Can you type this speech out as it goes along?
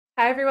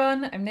Hi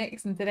everyone, I'm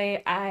Nix and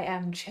today I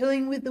am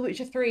chilling with The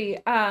Witcher 3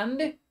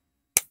 and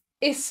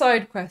it's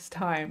side quest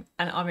time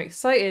and I'm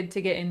excited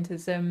to get into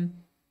some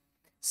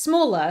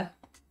smaller,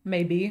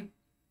 maybe,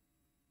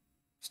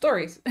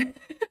 stories.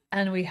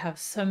 And we have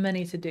so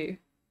many to do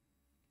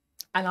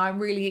and I'm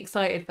really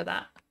excited for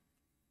that.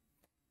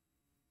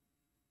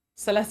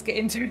 So let's get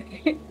into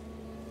it.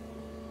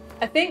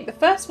 I think the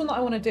first one that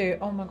I want to do,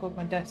 oh my god,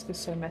 my desk is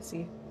so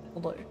messy.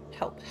 Although,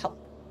 help.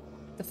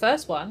 The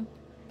first one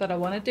that I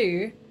want to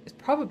do is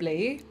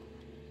probably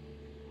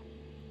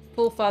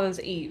Forefather's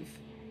Eve.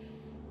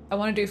 I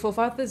want to do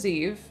Forefather's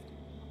Eve.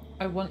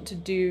 I want to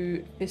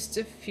do Fist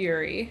of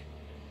Fury.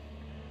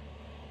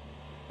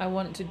 I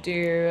want to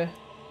do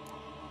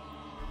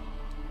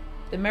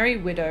The Merry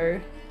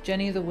Widow,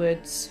 Jenny of the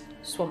Woods,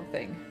 Swamp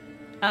Thing.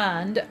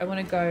 And I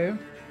want to go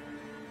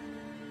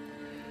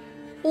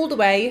all the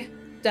way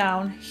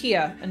down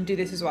here and do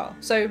this as well.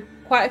 So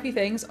quite a few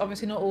things.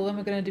 Obviously not all of them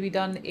are going to be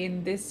done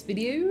in this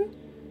video.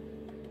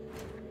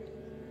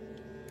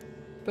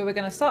 But we're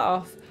going to start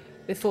off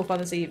with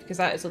Forefather's Eve because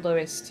that is the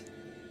lowest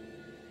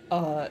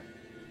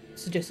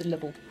suggested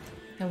level.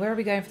 Now where are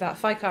we going for that?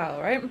 Fyke Isle,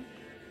 right?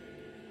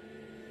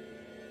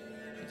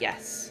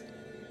 Yes.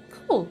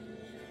 Cool.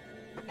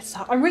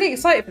 So I'm really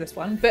excited for this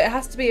one, but it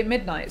has to be at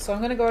midnight, so I'm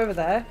going to go over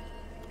there.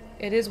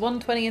 It is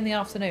 1:20 in the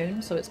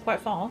afternoon, so it's quite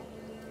far.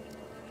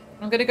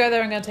 I'm going to go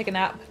there, I'm going to take a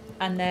nap,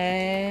 and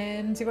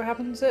then see what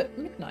happens at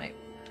midnight.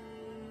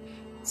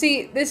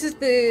 See, this is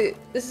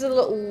a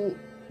little,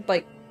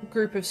 like,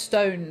 group of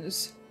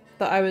stones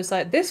that I was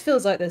like, this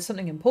feels like there's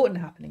something important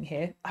happening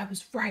here. I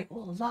was right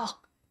all along.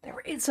 There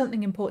is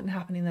something important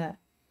happening there.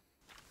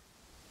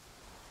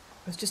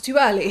 It was just too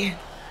early.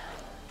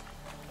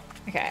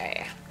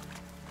 Okay.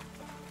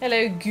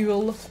 Hello,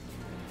 ghoul.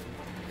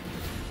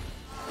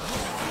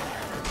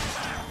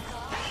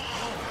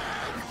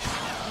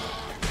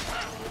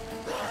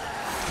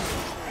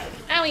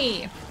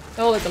 Owie!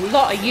 Oh, there's a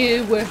lot of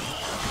you.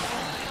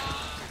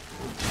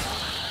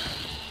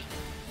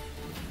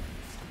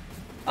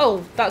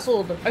 Oh, that's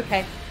all of them.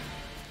 Okay.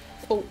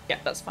 Oh, yeah,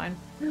 that's fine.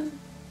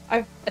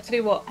 I tell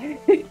you what,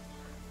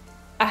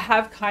 I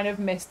have kind of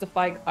missed the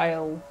Fyke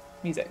Isle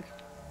music.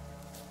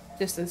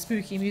 Just the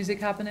spooky music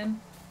happening.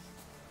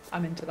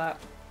 I'm into that.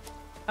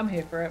 I'm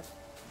here for it.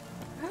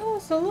 Oh,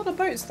 there's a lot of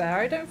boats there.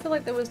 I don't feel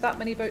like there was that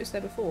many boats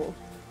there before.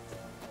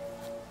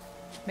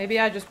 Maybe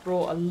I just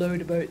brought a load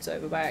of boats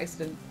over by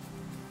accident.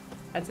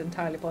 That's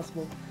entirely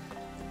possible.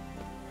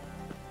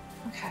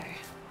 Okay.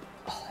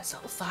 Oh, there's a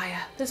little fire.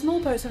 There's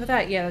more boats over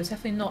there. Yeah, there's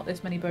definitely not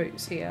this many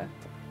boats here.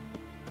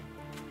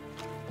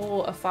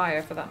 Or a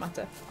fire, for that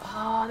matter.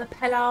 Oh, the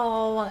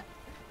Pellar!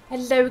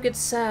 Hello, good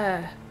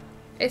sir.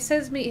 It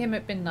says meet him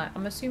at midnight.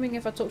 I'm assuming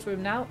if I talk to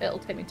him now, it'll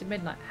take me to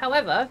midnight.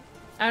 However,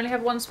 I only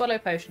have one swallow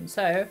potion,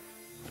 so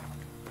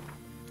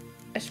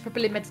I should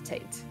probably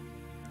meditate.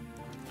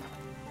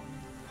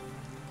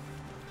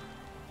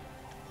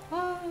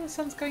 Oh, the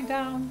sun's going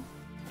down.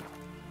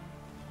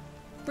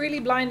 Really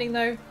blinding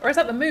though. Or is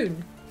that the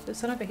moon? Is the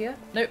sun over here?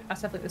 Nope,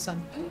 that's definitely the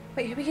sun.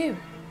 Wait, who are you?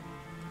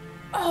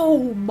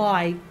 Oh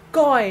my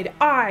god,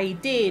 I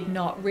did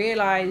not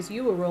realise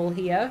you were all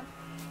here.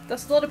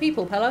 That's a lot of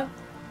people, Pellar.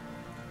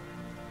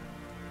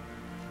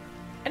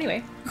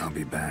 Anyway. I'll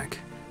be back.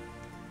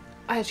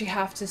 I actually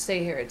have to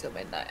stay here until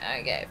midnight.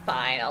 Okay,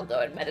 fine, I'll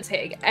go and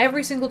meditate.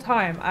 Every single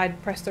time I'd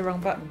press the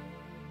wrong button.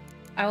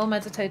 I will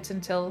meditate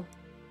until...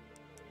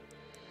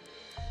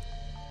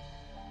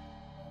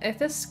 If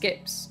this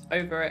skips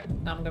over it,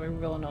 I'm going to be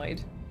real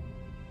annoyed.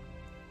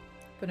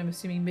 But I'm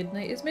assuming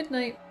midnight is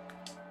midnight.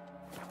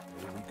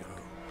 Here we go.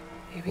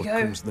 Here we go.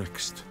 What comes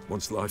next,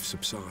 once life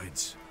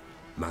subsides?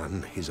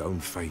 Man his own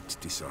fate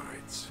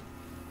decides.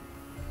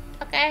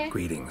 Okay.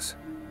 Greetings.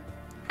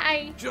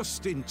 Hi.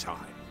 Just in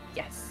time.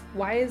 Yes.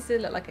 Why does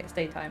it look like it's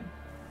daytime?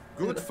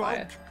 Good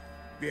folk,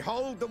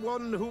 behold the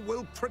one who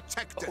will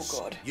protect us.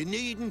 Oh god. You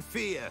needn't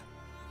fear.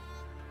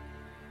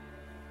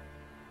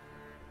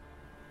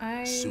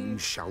 Soon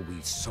shall we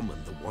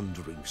summon the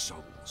wandering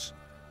souls.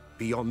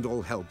 Beyond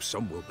all help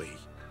some will be.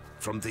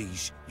 From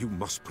these you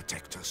must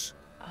protect us.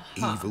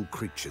 Evil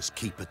creatures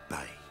keep at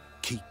bay.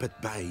 Keep at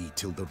bay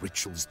till the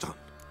ritual's done.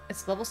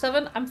 It's level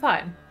 7? I'm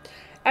fine.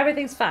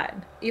 Everything's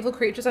fine. Evil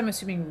creatures, I'm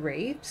assuming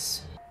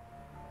wraiths.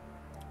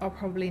 I'll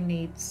probably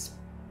need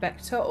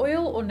spectre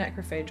oil or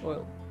necrophage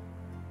oil.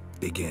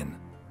 Begin.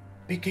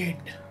 Begin.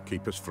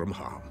 Keep us from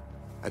harm,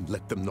 and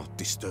let them not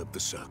disturb the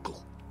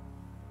circle.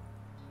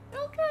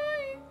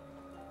 Okay.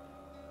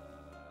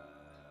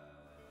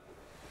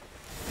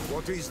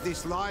 What is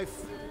this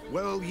life?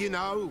 Well, you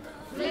know.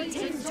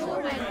 Fleeting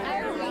torment,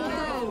 ere we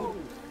go.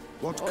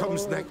 What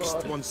comes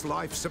next once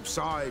life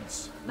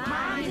subsides?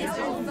 Man his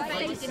own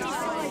fate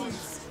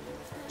decides.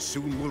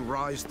 Soon will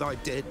rise thy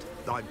dead,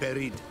 thy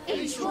buried.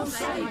 Each will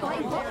say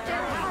by what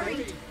they're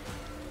harried.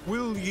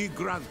 Will ye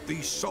grant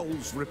these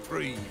souls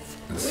reprieve?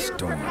 The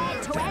storm.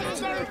 To end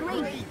their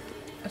grief.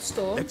 A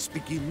storm? Let's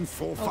begin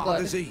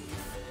Forefather's Eve.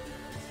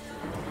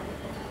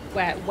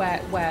 Where?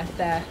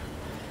 There.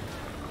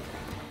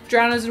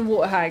 Drowners and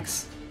water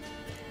hags.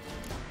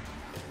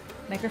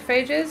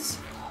 necrophages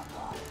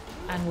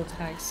and water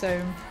hags.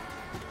 So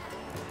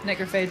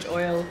necrophage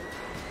oil,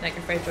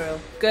 necrophage oil.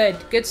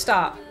 Good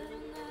start.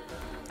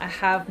 I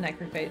have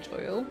necrophage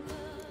oil.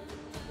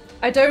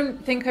 I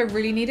don't think I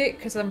really need it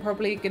because I'm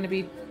probably going to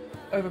be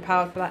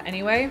overpowered for that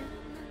anyway.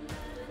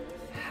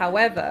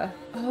 However,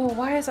 oh,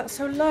 why is that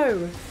so low?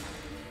 You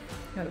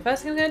know, the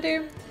first thing I'm going to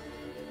do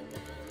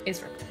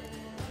is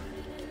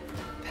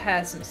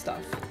repair some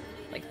stuff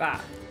like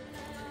that.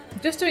 I'm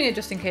just doing it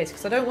just in case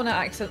because I don't want to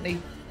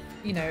accidentally,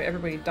 you know,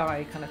 everybody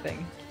die kind of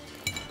thing.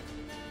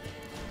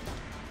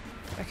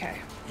 Okay.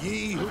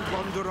 Ye who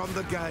wander on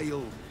the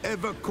gale,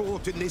 ever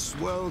caught in this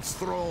world's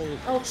thrall,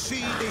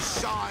 see this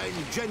sign,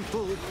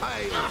 gentle,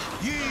 pale.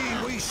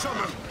 Ye we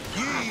summon,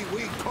 ye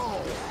we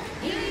call.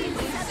 Ye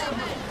we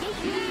summon,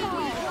 ye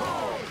we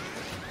call.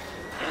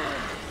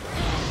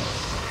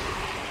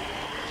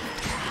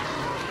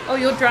 Oh,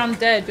 you're drowned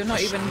dead. You're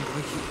not even...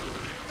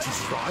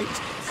 Tis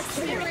right.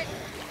 Spirit.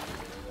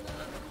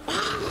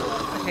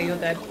 Okay, you're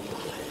dead.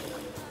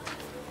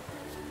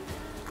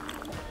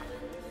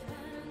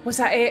 Was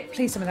that it?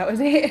 Please tell me that was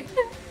it.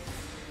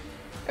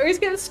 I always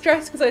get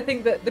stressed because I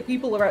think that the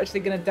people are actually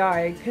going to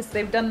die because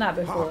they've done that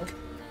before. Hark,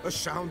 a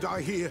sound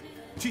I hear.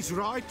 Tis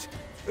right.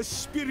 A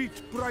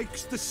spirit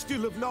breaks the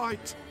still of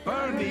night.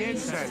 Burn the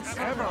incense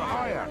ever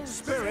higher.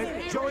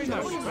 Spirit, join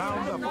us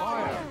round the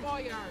fire.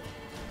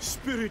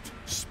 Spirit,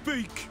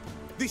 speak.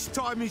 This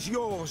time is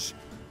yours.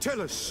 Tell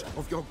us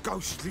of your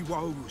ghostly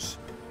woes.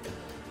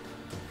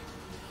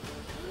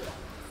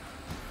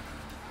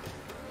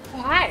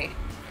 Oh, hi.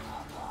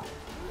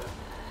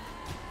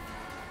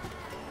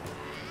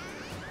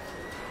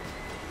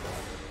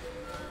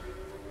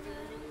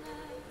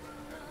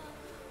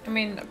 I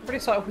mean, I'm pretty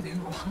started with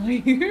who are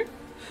you?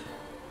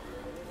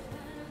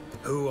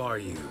 Who are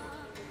you?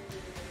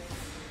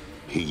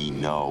 He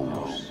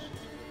knows.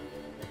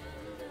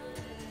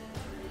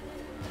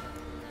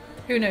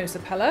 Who knows the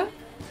Pellar?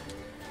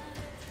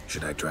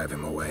 Should I drive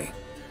him away?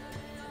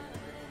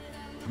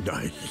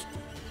 Nay.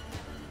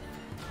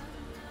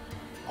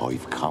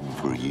 I've come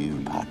for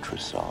you,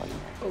 patricide.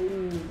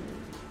 Oh.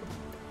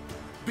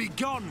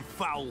 Begone,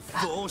 foul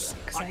force!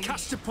 I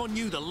cast upon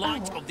you the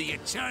light of the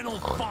eternal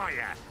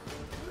fire!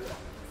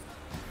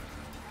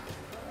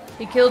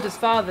 He killed his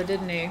father,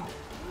 didn't he?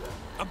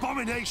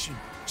 Abomination!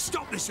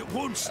 Stop this at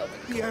once!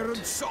 The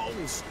errant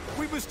souls.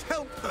 We must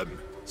help them.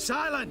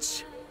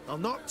 Silence! I'll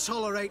not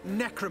tolerate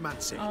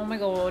necromancy. Oh my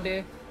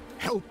god.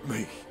 Help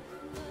me.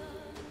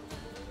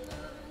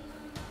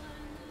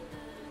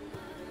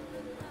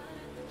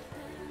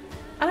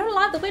 I don't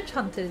like the witch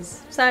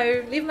hunters,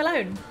 so leave them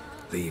alone.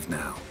 Leave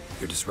now.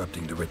 You're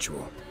disrupting the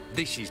ritual.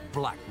 This is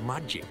black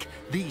magic.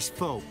 These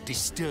folk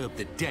disturb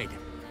the dead.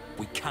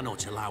 We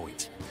cannot allow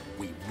it.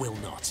 We will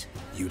not.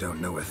 You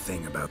don't know a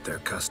thing about their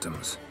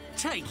customs.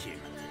 Take him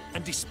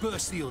and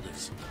disperse the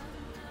others.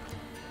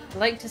 I'd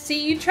like to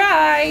see you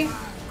try.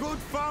 Good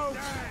folk,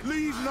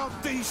 leave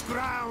not these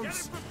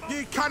grounds.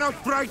 Ye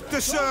cannot break the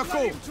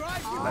circle.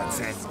 Let's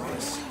end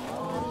this.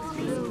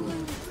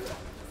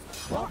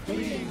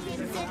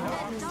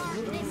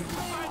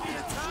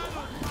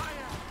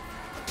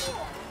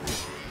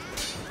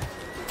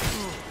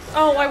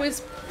 Oh, I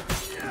was...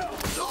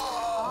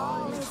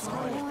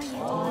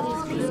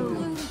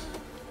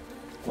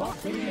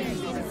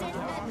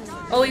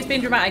 Oh, he's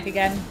being dramatic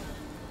again.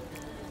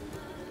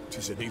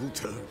 'Tis an ill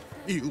turn.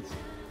 Ill.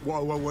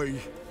 Woe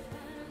away.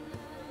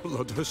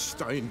 Blood has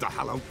stained the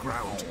hallowed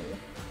ground.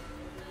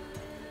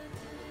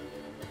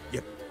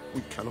 Yet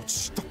we cannot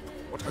stop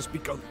what has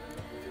begun.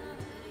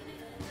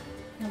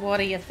 What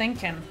are you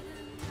thinking?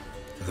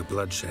 The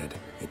bloodshed,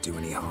 it do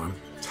any harm?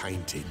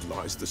 Tainted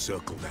lies the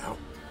circle now.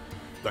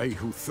 They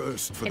who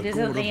thirst for It the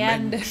isn't gore of the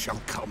men end.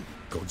 shall come.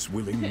 God's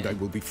willing, they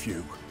will be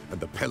few, and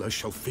the Pellar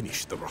shall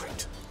finish the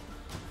rite.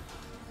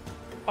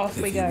 Off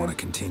we If you go. want to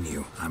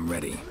continue, I'm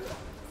ready.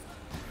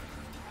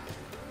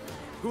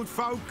 Good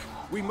folk,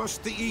 we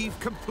must the eve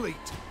complete.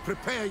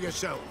 Prepare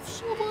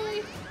yourselves. Oh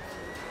boy.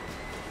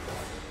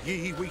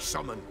 Ye we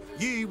summon,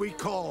 ye we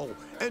call.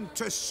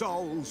 Enter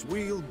souls,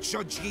 we'll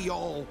judge ye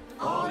all.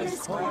 All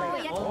is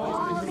quiet,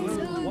 all is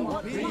gloom.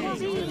 What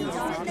beings in the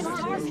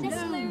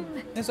darkness loom?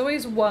 There's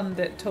always one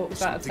that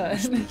talks out of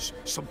Something turn. whispers,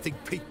 something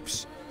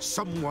peeps.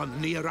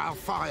 Someone near our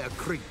fire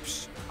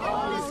creeps.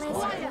 All is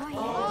quiet,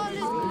 all is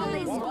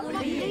gloom.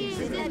 What beings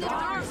in the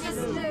darkness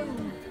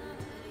loom?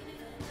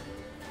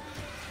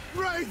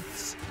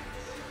 Wraiths!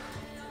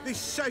 This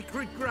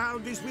sacred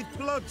ground is with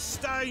blood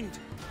stained.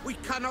 We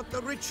cannot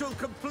the ritual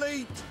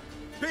complete.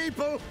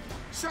 People,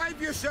 save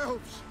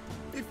yourselves.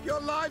 If your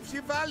lives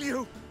you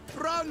value,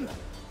 run.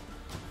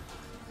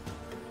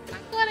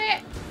 Got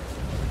it.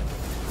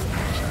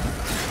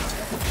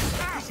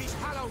 This is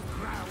hallowed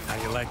ground. How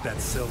you like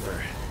that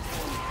silver?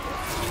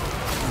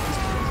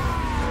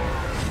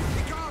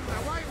 Begone,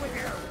 away with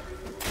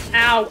you.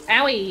 Ow,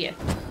 owie.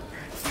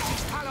 This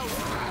is hallowed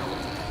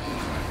ground.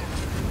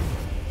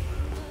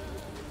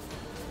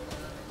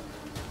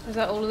 Is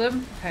that all of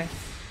them? Okay.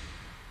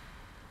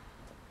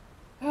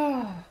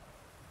 Oh.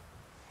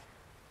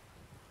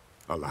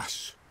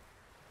 Alas,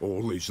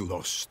 All is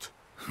lost.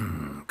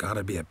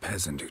 Gotta be a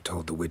peasant who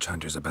told the witch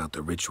hunters about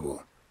the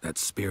ritual. That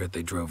spirit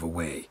they drove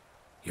away.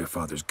 Your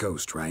father's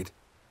ghost, right?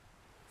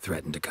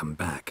 Threatened to come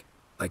back.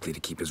 Likely to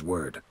keep his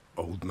word.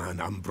 Old man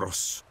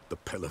Ambrose, the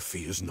Pellar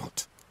fears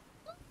not.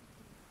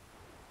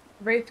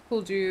 Wraith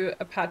called you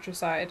a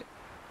patricide.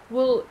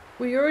 Well,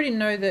 we already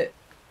know that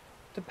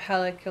the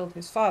Pellar killed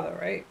his father,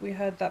 right? We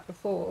heard that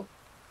before.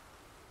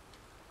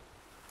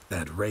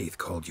 That Wraith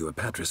called you a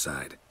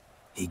patricide.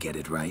 He get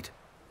it right?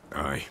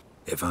 Aye.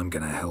 If I'm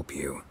gonna help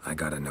you, I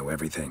gotta know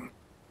everything.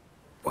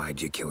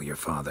 Why'd you kill your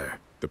father?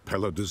 The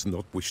Pellar does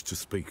not wish to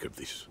speak of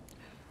this.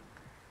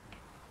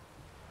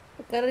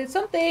 We gotta do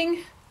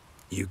something.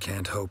 You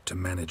can't hope to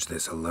manage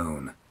this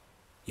alone.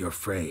 You're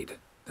afraid,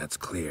 that's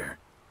clear.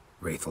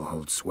 Wraith will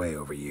hold sway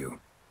over you.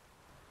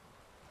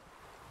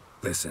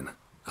 Listen,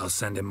 I'll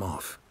send him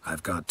off.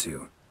 I've got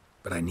to.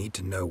 But I need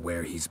to know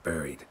where he's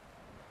buried.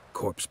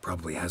 Corpse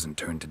probably hasn't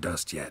turned to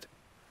dust yet.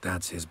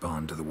 That's his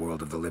bond to the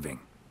world of the living.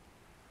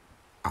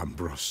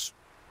 Ambrose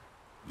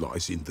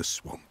lies in the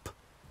swamp.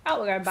 Oh,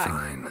 we're going back.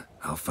 Fine.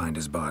 I'll find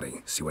his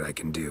body, see what I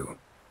can do.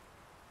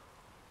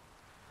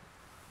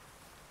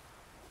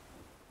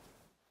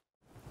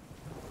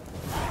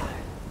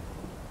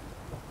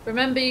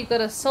 Remember, you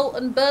gotta salt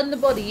and burn the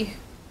body.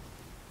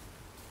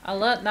 I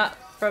learnt that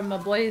from my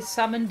boy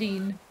Sam and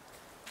Dean.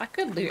 I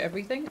could loot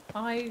everything.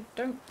 I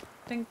don't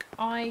think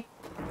I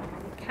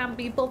can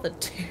be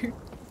bothered to.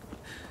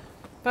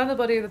 Find the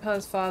body of the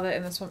Pellar's father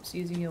in the swamps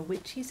using your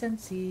witchy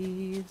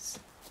senses.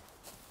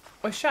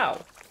 I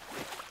shall.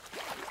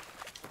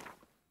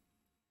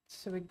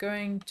 So we're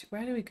going to...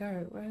 Where do we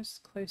go?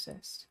 Where's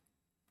closest?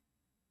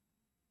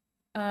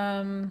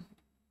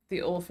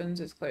 The orphans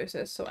is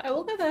closest, so I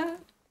will go there.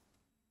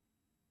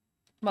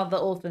 Well, the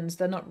orphans,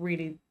 they're not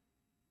really...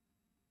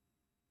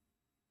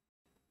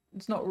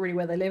 It's not really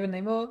where they live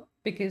anymore,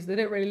 because they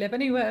don't really live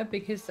anywhere,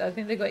 because I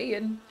think they got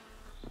eaten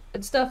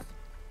and stuff.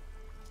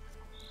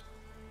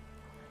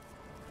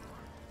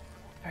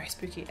 Very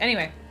spooky.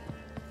 Anyway.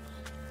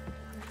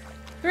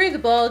 Through the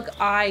bog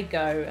I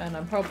go, and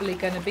I'm probably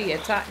going to be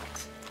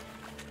attacked.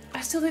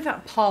 I still think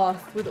that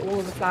path with all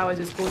of the flowers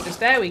is gorgeous.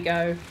 There we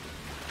go.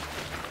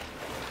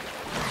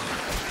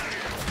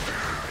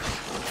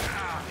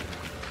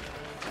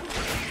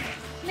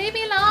 Leave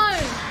me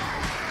alone!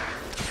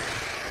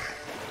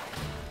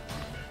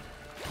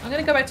 I'm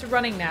going to go back to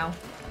running now.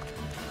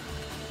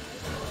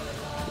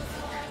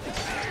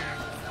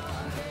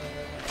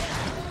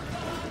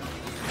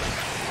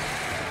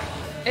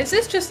 Is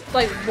this just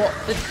like what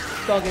the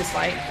dog is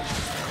like?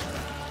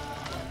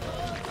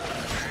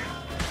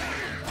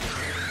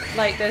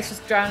 Like there's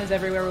just drowners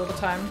everywhere all the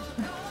time.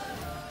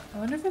 I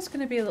wonder if there's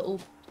going to be a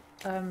little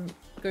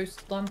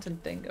ghost lantern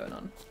thing going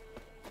on.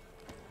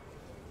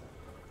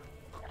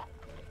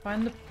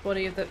 Find the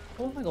body of the...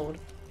 Oh my god.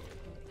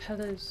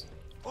 Pellars.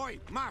 Oi,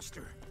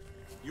 master!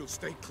 You'll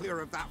stay clear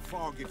of that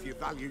fog if you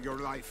value your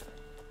life.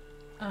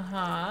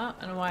 Uh-huh.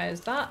 And why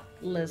is that,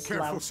 Liz?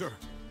 Careful, sir.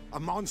 A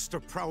monster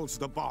prowls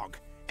the bog.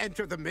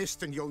 Enter the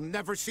mist and you'll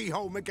never see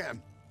home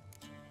again.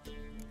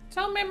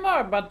 Tell me more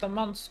about the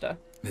monster.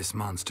 This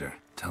monster,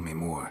 tell me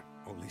more.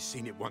 Only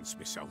seen it once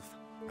myself,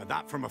 and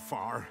that from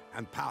afar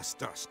and past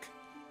dusk.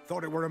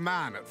 Thought it were a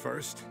man at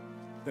first.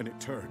 Then it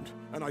turned,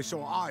 and I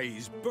saw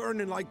eyes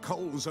burning like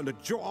coals and a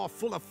jaw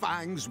full of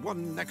fangs,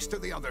 one next to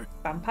the other.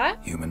 Vampire?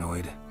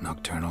 Humanoid?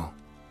 Nocturnal?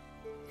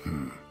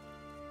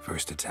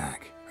 First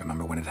attack.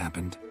 Remember when it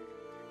happened?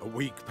 A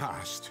week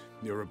passed,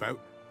 near about.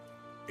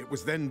 It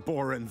was then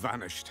Boren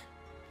vanished.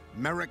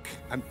 Merrick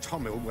and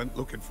Tomil went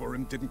looking for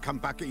him, didn't come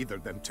back either,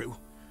 them two.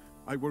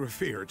 I were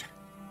afeard.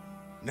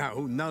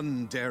 Now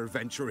none dare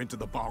venture into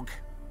the bog.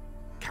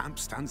 Camp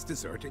stands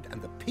deserted,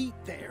 and the peat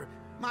there,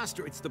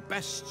 master, it's the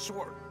best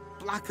sort.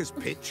 Black as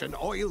pitch and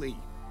oily.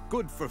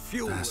 Good for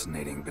fuel.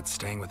 Fascinating, but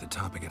staying with the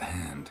topic at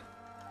hand.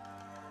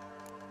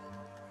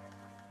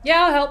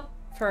 Yeah, I'll help.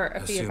 For a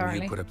fee, Assume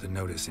apparently. you put up the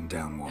notice in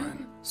Down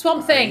Warren.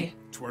 Swamp Thing!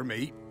 Twere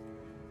me.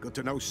 Good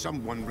to know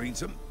someone reads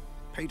them.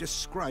 Paid a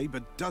scribe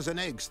a dozen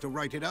eggs to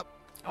write it up.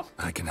 Oh.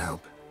 I can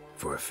help.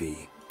 For a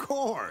fee.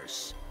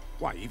 Course!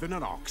 Why, even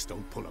an ox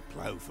don't pull a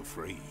plough for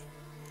free.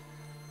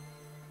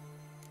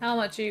 How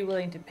much are you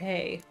willing to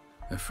pay?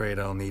 Afraid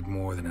I'll need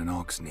more than an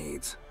ox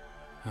needs.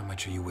 How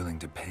much are you willing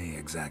to pay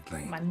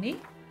exactly? Money?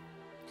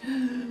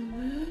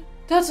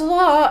 That's a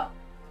lot!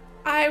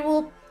 I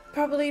will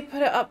probably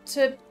put it up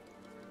to...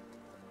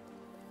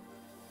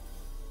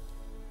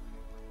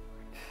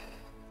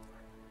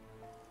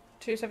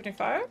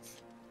 $275?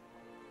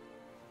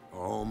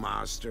 Oh,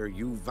 master,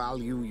 you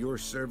value your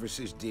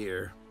services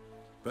dear.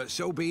 But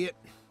so be it.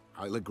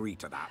 I'll agree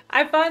to that.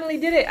 I finally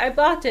did it! I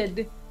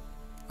batted!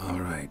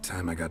 Alright,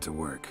 time I got to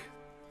work.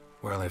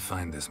 Where'll I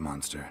find this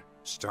monster?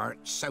 Start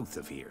south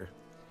of here.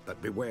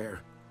 But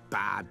beware,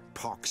 bad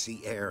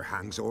poxy air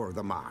hangs o'er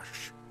the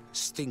marsh.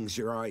 Stings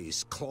your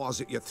eyes,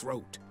 claws at your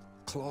throat.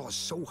 Claws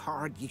so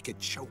hard you could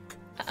choke.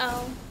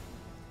 Uh-oh.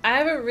 I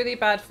have a really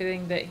bad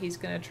feeling that he's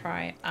gonna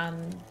try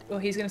and... Or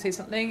he's gonna say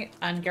something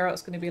and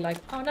Geralt's gonna be like,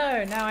 oh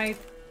no, now I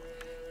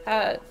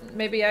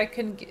Maybe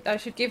I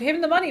should give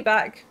him the money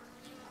back.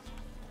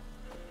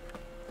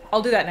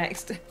 I'll do that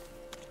next.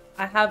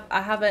 I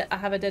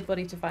have a dead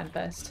body to find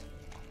first.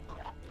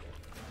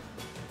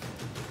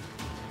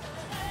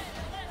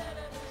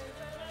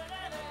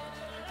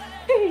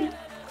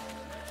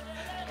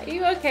 Are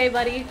you okay,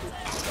 buddy?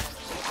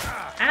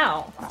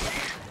 Ow.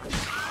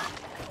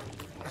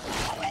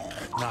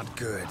 Not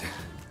good.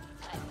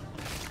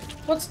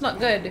 What's not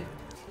good?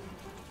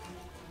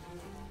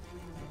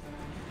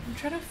 I'm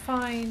trying to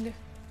find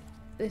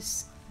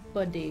this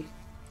body.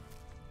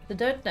 I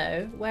don't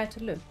know where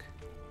to look.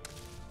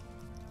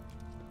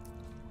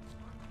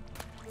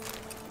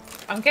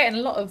 I'm getting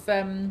a lot of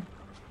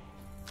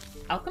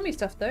alchemy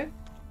stuff though.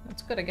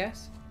 That's good, I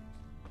guess.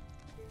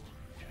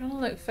 Trying to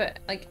look for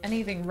like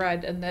anything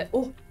red, and there.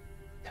 Oh,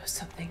 there was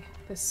something.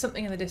 There's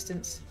something in the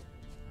distance.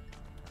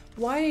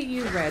 Why are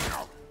you red?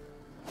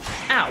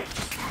 Ow!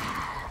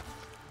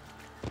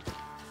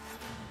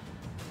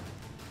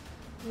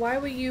 Why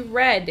were you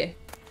red?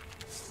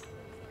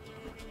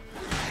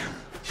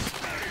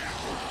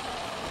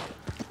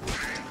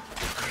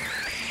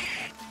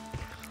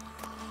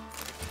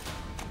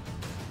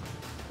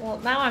 Well,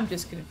 now I'm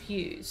just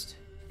confused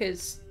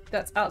because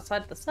that's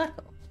outside the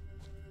circle.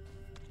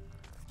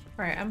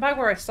 Right, I'm back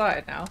where I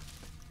started now.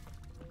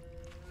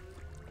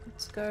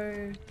 Let's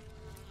go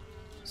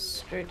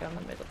straight down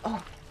the middle.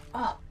 Oh,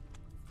 oh.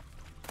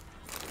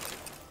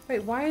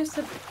 Wait, why is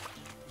the...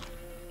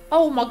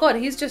 Oh my god,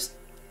 he's just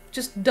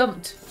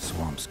dumped.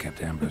 Swamps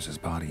kept Ambrose's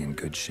body in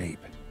good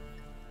shape.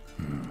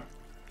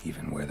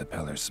 Even where the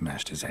Pellar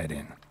smashed his head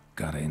in.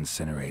 Gotta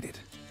incinerate it.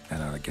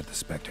 That ought to get the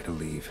Spectre to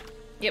leave.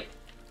 Yep.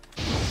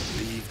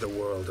 Leave the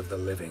world of the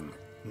living.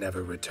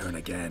 Never return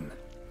again.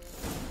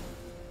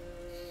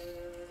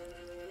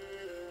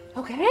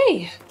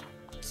 Okay.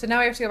 So now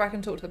we have to go back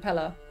and talk to the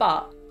Pellar,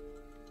 but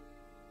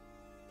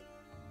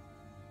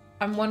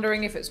I'm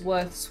wondering if it's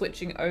worth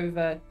switching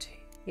over to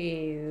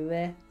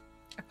a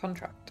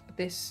contract.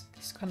 This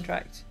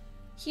contract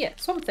here,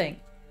 something.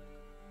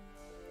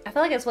 I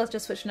feel like it's worth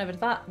just switching over to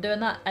that, doing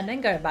that, and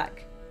then going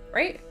back,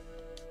 right?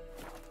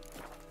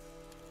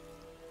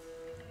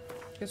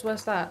 Because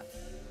where's that?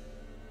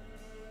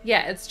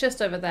 Yeah, it's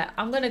just over there.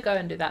 I'm gonna go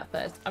and do that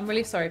first. I'm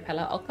really sorry,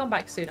 Pellar. I'll come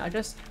back soon.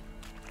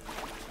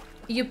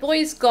 Your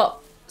boy's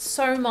got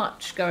so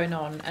much going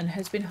on and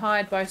has been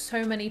hired by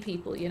so many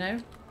people, you know?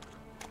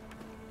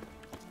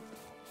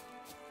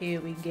 Here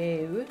we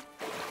go.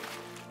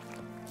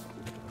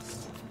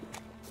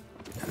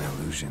 An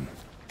illusion.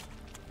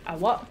 A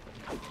what?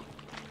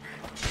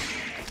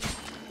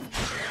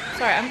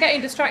 Sorry, I'm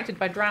getting distracted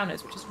by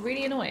drowners, which is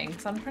really annoying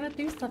because I'm trying to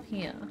do stuff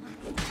here.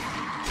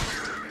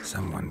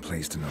 Someone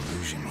placed an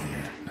illusion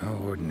here. No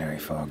ordinary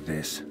fog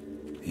this.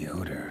 The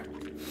odor.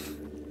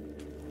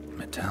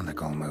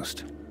 Metallic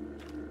almost.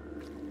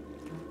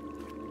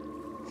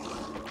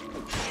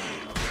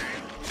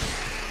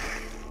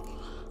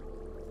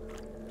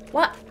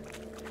 What?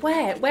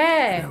 Where?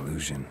 An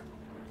illusion.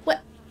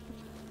 What?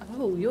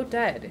 Oh, you're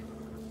dead.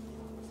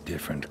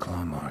 Different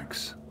claw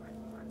marks.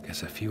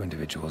 Guess a few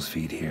individuals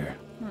feed here.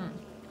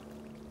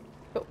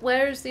 But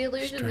where is the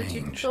illusion Strange. that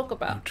you can talk No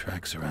about?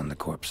 tracks around the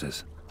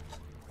corpses.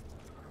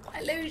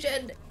 What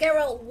illusion?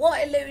 Geralt,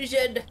 what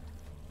illusion?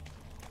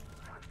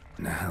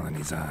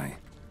 Nahalane's eye.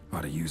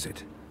 Ought to use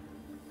it.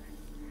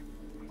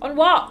 On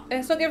what?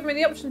 It's not giving me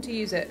the option to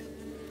use it.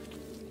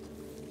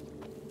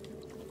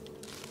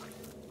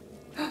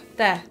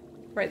 There.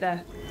 Right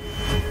there.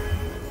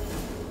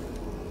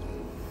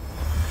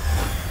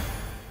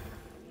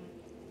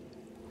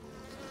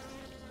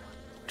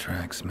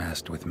 Tracks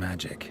masked with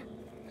magic.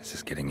 This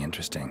is getting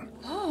interesting.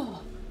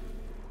 Oh.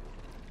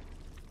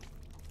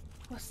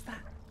 What's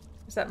that?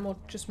 Is that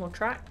just more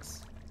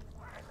tracks?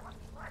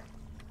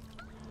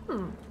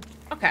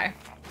 Okay.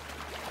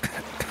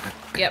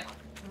 Yep.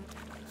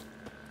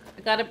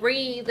 I gotta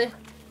breathe.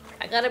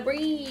 I gotta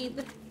breathe.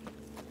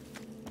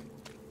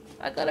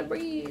 I gotta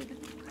breathe.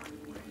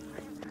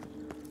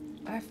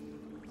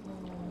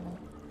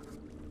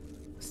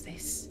 What's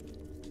this?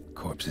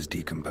 Corpse is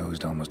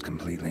decomposed almost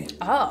completely.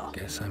 Oh.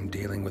 Guess I'm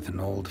dealing with an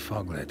old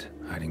foglet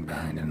hiding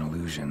behind an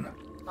illusion.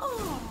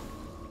 Oh.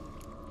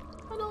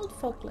 An old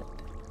foglet.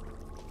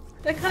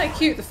 They're kind of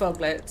cute, the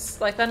foglets.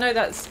 Like, I know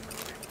that's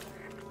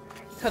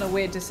kind of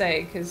weird to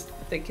say because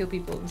they kill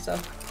people and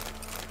stuff.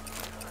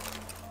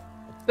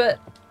 But,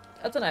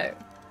 I don't know.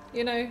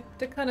 You know,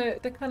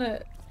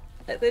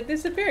 they're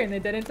disappearing. They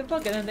turn into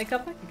fog and then they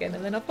come back again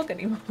and they're not fog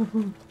anymore.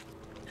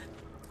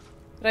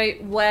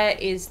 Right, where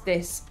is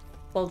this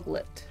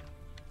foglet?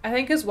 I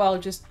think as well,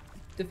 just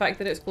the fact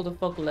that it's called a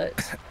foglet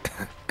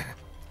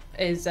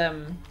is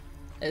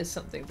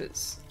something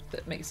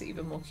that makes it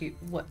even more cute.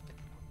 What?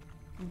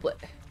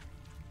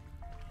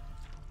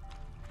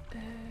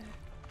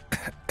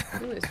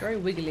 Ooh, it's very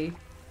wiggly.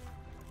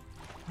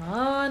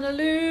 An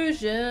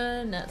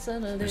illusion. That's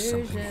an illusion. There's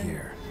something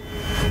here.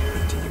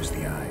 Need to use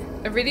the eye.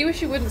 I really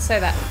wish you wouldn't say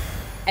that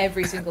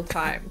every single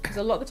time, because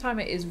a lot of the time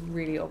it is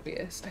really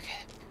obvious. Okay,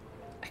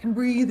 I can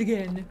breathe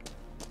again.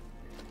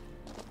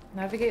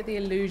 Navigate the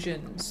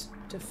illusions.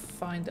 to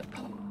find it.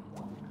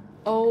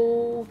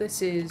 Oh,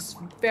 this is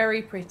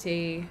very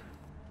pretty.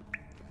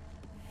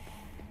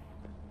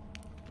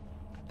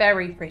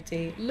 Very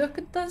pretty. Look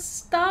at the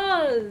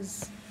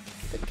stars.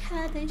 Look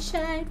how they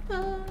shine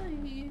for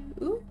you.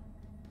 Ooh.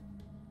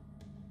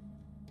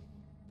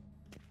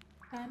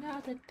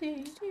 Another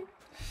day.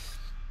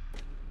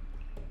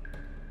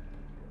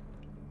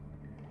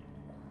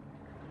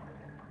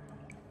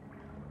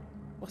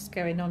 What's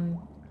going on?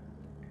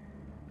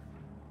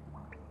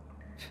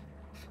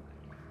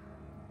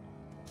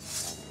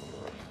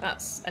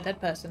 That's a dead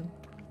person.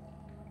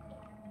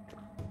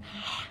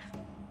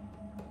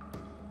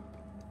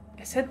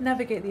 It said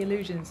navigate the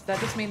illusions. Does that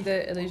just mean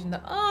the illusion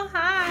that... Oh,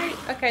 hi!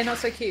 Okay, not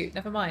so cute.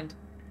 Never mind.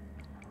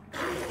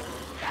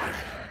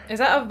 Is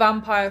that a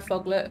vampire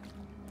foglet?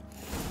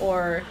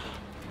 Or...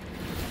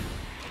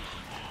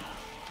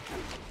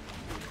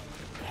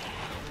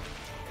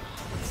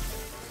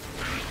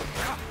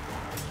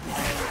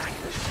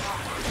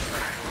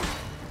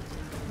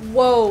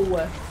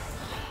 Whoa!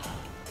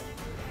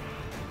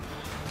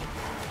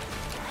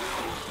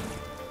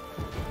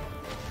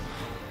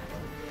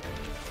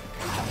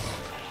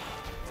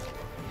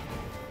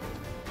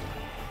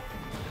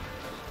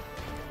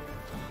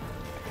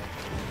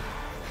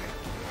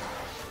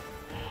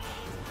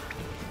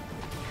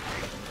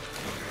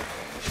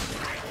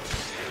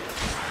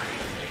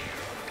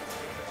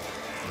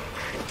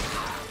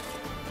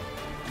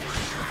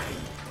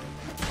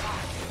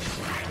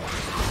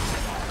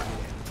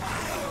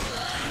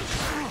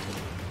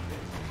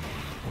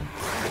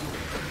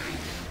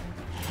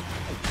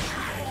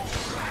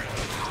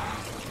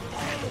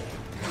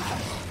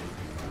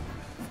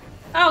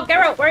 Oh,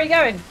 Geralt, where are you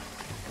going?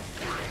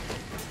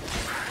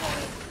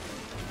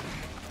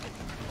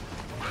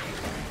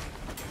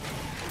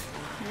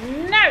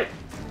 No!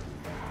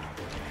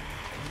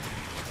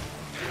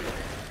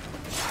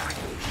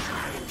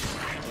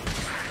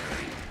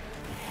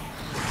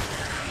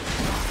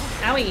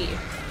 Owie.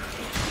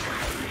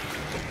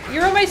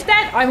 You're almost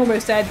dead! I'm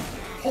almost dead.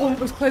 Oh, it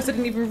was close. I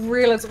didn't even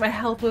realise what my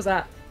health was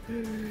at.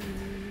 Oh,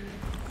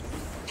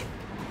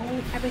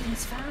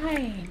 everything's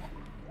fine.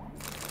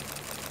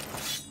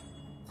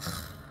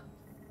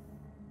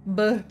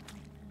 Buh.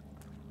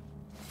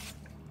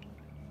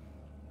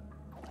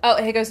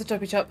 Oh, here goes the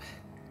toppy chop.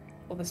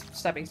 Or the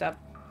stabby stab.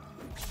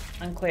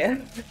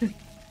 Unclear.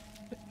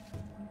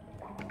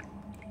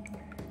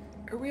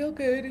 Real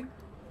good.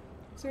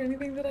 Is there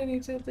anything that I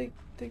need to like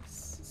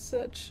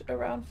search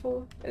around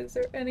for? Is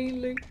there any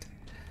loot?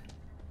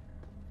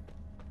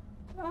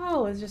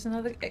 Oh, there's just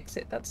another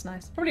exit. That's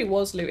nice. Probably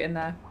was loot in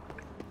there.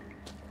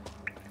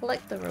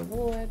 Collect the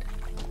reward.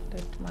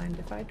 Don't mind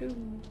if I do.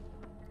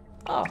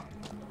 Oh.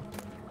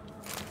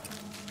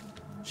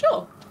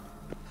 Sure.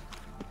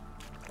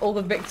 All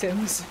the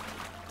victims.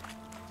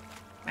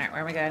 Alright,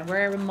 where am I going?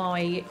 Where am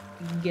I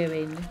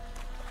going?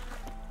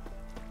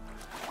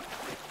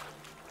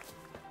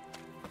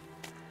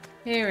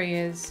 Here he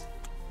is.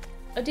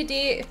 Oh, did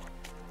he?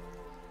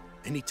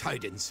 Any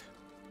tidings?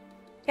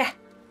 Yeah.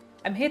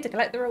 I'm here to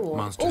collect the reward.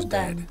 Monster's All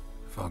done. dead.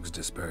 Fog's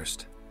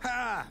dispersed.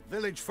 Ha!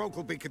 Village folk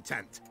will be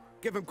content.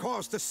 Give them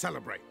cause to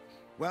celebrate.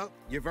 Well,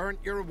 you've earned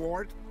your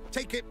reward.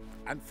 Take it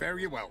and fare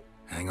you well.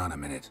 Hang on a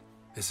minute.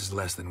 This is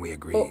less than we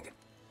agreed.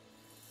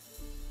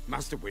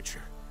 Master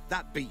Witcher,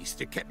 that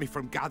beast, it kept me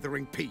from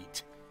gathering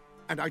peat.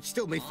 And I'd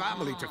still me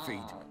family to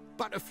feed.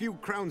 But a few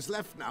crowns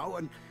left now,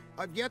 and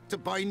I've yet to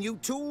buy new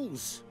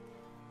tools.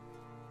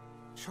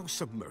 Show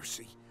some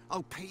mercy.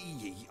 I'll pay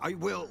ye, I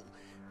will.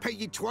 Pay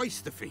ye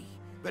twice the fee,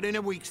 but in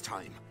a week's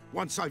time,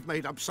 once I've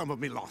made up some of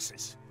me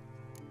losses.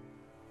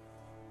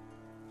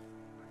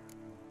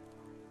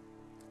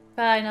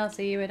 Fine, I'll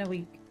see you in a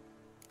week.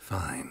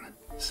 Fine,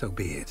 so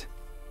be it.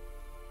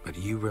 But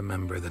you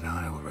remember that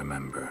I'll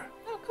remember.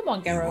 Oh, come on,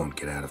 You Geralt. won't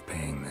get out of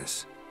paying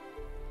this.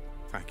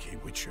 Thank ye,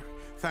 Witcher.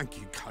 Thank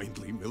ye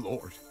kindly, my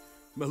lord.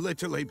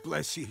 Melitele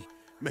bless ye.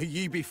 May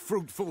ye be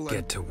fruitful and...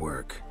 Get to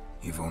work.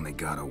 You've only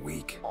got a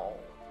week.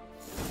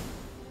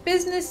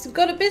 Business,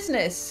 got a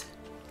business.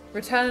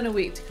 Return in a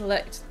week to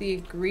collect the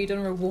agreed on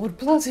reward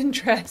plus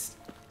interest.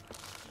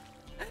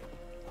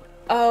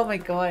 Oh my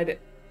god.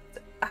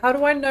 How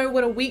do I know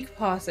when a week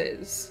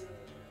passes?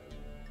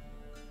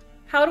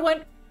 How do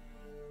I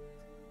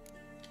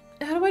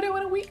know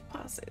when a week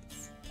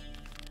passes?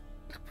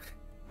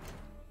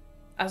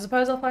 I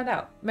suppose I'll find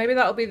out. Maybe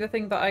that'll be the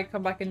thing that I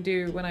come back and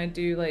do when I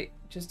do like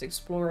just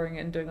exploring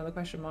and doing all the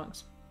question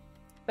marks.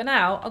 For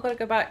now, I've got to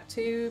go back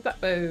to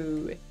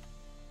Blackbow.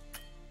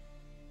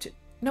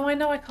 No, I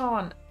know I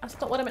can't. That's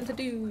not what I meant to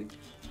do.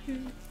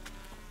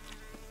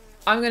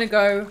 I'm going to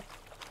go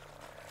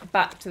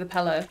back to the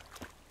Pellar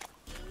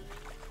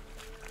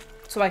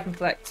so I can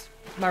collect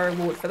my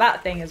reward for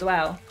that thing as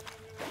well.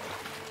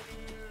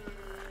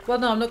 Well,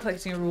 no, I'm not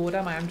collecting a reward,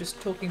 am I? I'm just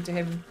talking to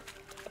him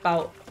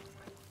about,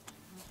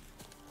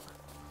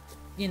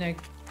 you know,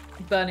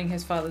 burning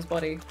his father's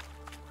body.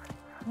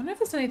 I wonder if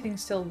there's anything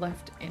still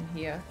left in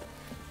here.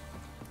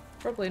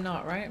 Probably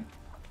not, right?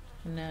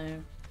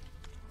 No.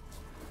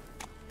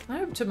 I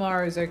hope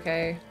tomorrow's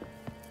okay.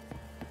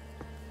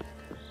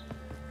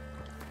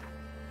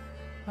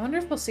 I wonder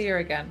if we'll see her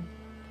again.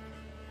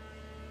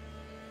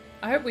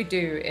 I hope we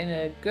do in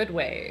a good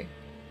way.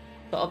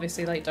 But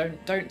obviously, like,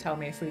 don't tell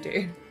me if we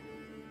do.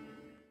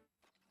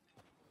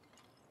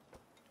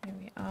 Here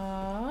we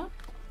are.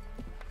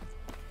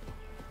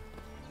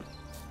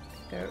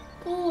 Go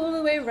all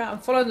the way around. I'm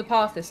following the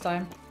path this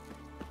time.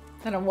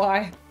 I don't know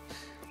why.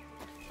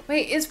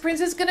 Wait, is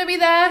Princess gonna be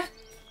there?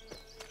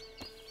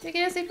 You're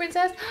gonna see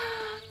Princess?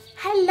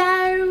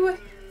 Hello!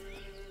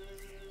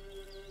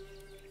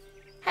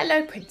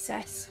 Hello,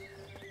 Princess.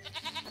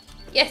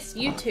 Yes,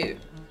 you too.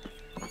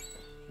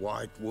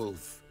 White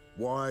wolf,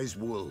 wise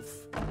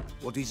wolf.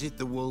 What is it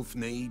the wolf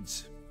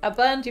needs? I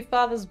burned your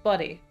father's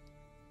body.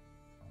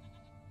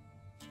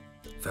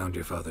 Found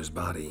your father's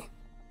body.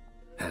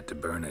 Had to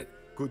burn it.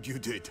 Good you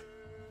did.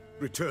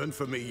 Return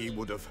for me he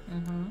would have.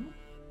 Mm-hmm.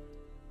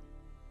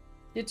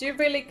 Did you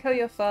really kill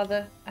your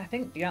father? I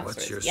think the answer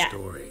What's is your yeah.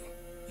 story?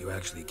 You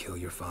actually kill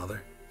your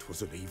father?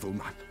 'Twas an evil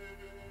man.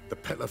 The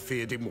Pellar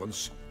feared him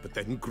once, but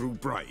then grew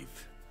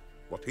brave.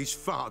 What his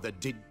father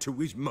did to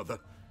his mother,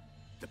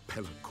 the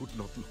Pellar could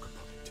not look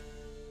upon it.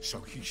 So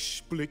he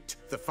split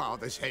the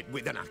father's head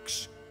with an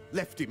axe,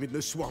 left him in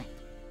the swamp.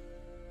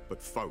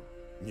 But folk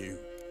knew.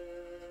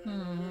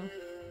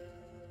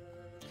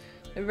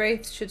 The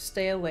wraiths should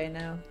stay away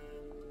now.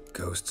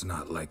 Ghost's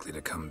not likely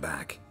to come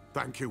back.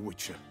 Thank you,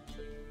 Witcher.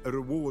 A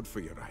reward for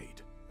your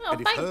aid. Oh,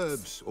 and if thanks.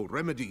 herbs or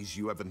remedies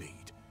you ever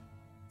need,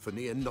 for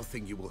near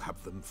nothing you will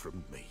have them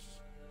from me.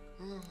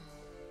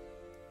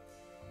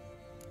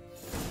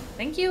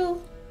 Thank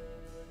you.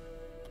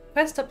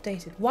 Quest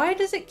updated. Why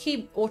does it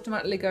keep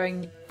automatically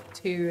going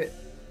to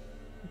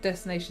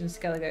Destination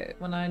Skellige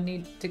when I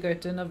need to go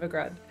to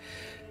Novigrad?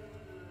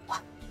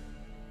 What?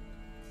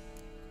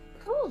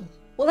 Cool.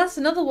 Well, that's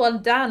another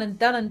one done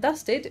and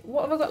dusted.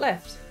 What have I got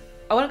left?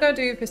 I want to go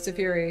do Fist of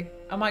Fury.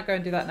 I might go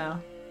and do that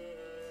now.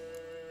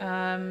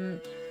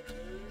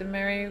 The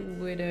Merry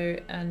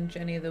Widow and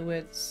Jenny of the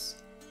Woods.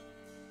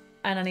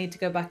 And I need to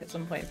go back at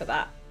some point for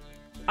that.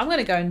 I'm going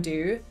to go and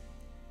do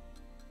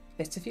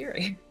Fist of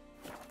Fury.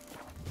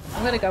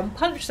 I'm going to go and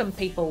punch some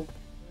people.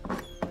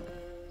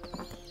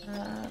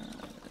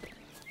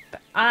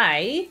 But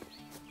I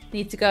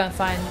need to go and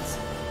find...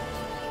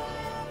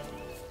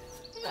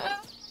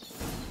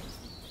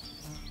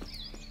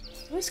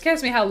 It always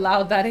scares me how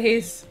loud that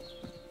is.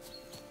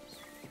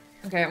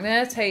 Okay, I'm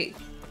going to take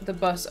the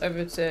bus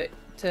over to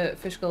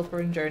Fishgulper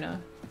and Jonah.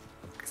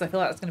 Because I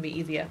feel like that's going to be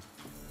easier.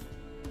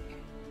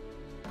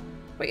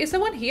 Wait, is there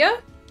one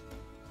here?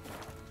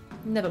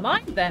 Never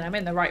mind then, I'm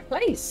in the right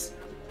place.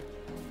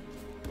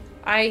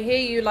 I hear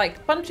you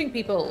like punching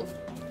people.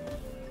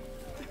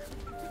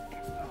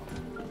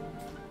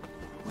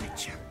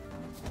 Witcher,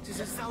 tis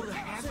as though the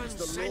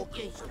heavens sent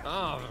you.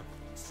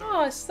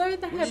 Oh, so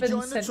the Will you heavens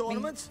join the sent me.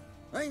 tournament?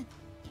 Eh?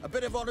 A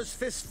bit of honest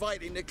fist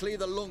fighting to clear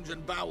the lungs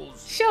and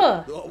bowels.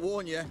 Sure. Though I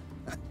warn you,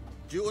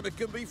 Jonah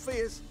can be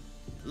fierce.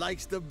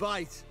 Likes to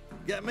bite.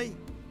 Get me?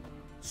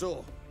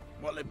 So,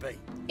 what'll it be?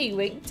 He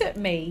winked at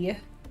me.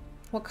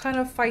 What kind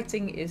of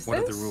fighting is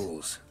What this? are the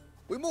rules?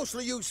 We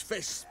mostly use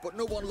fists, but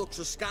no one looks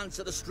askance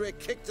at a straight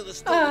kick to the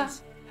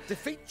stomachs.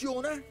 Defeat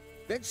Jonah,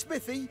 then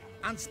Smithy,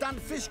 and stand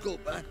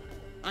Fishgulper,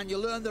 and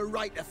you'll earn the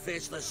right to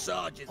face the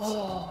sergeants.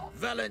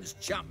 Velen's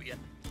champion.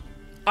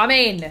 I'm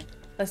in.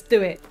 Let's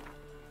do it.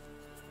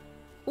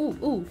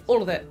 Ooh,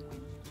 all of it.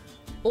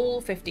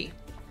 All 50.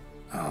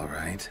 All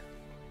right.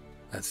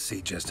 Let's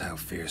see just how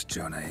fierce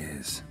Jonah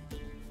is.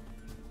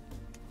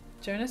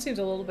 Jonah seems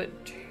a little bit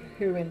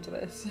too into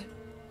this.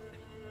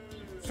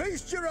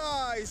 Feast your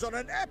eyes on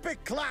an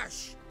epic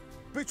clash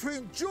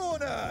between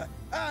Jonah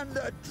and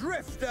the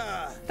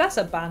Drifter. That's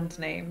a band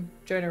name.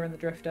 Jonah and the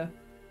Drifter.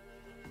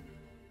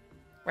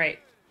 Right.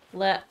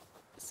 Let's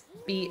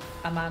beat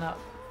a man up.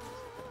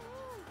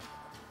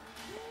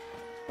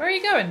 Where are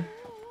you going?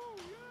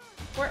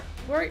 Where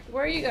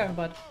are you going,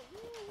 bud?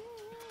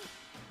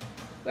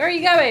 Where are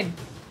you going?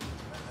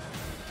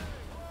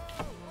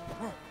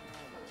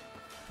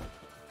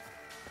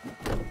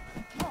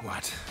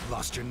 What?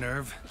 Lost your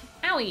nerve?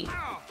 Owie!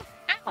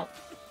 Ow!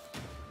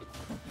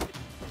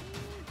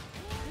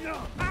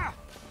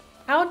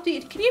 How do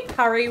you, can you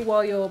parry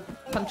while you're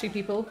punching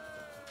people?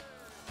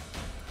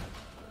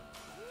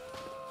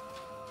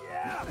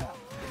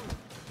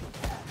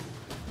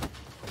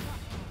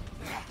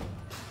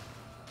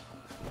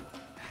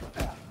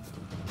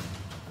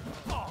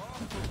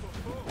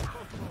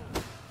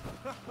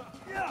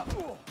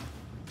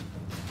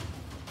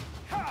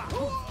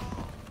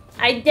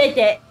 I did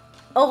it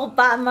all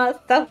by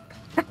myself.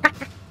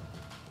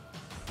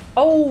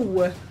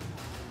 Oh!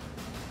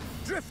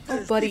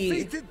 Drifters buddy.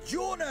 defeated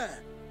Jonah.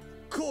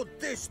 Could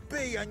this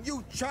be a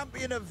new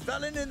champion of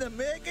Velen in the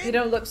making? You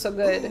don't look so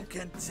good. Who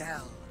can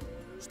tell?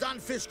 Stan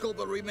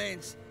Fishgulper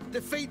remains.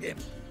 Defeat him.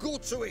 Go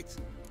to it.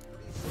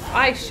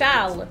 I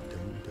shall.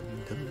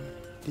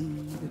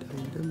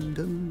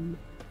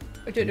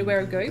 I don't know where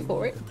I'm going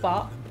for it,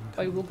 but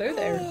I will go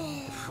there.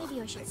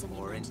 Maybe I should send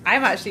you.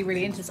 I'm actually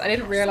really interested. I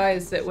didn't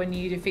realize that when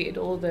you defeated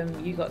all of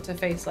them, you got to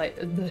face like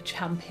the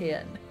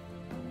champion.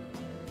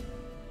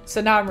 So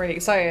now I'm really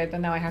excited,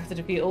 and now I have to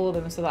defeat all of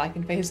them so that I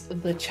can face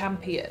the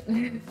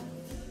champion.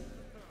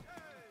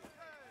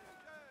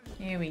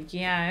 Here we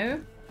go.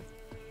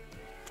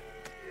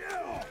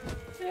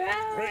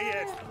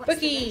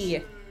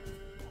 Bookie!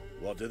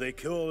 What do they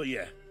call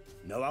you?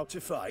 Know how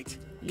to fight?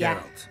 Yeah.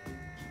 Geralt.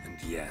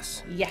 And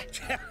yes. Yeah.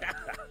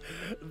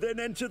 Then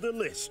enter the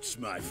lists,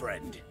 my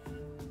friend.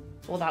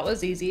 Well, that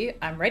was easy.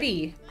 I'm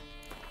ready.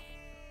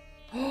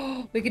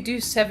 Oh, we could do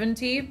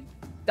 70.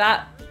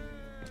 That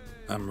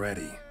I'm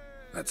ready.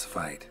 Let's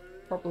fight.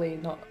 probably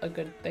not a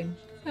good thing.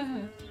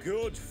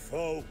 Good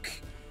folk.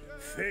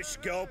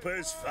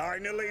 Fishgulper's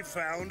finally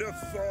found a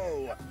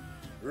foe.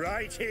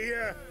 Right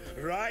here,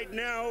 right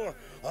now,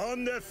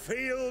 on the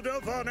field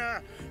of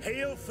honor,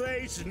 he'll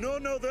face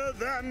none other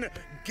than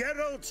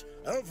Geralt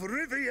of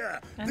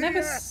Rivia. I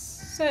never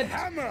said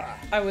Hammer.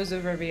 I was a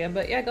Rivia,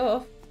 but yeah, go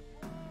off.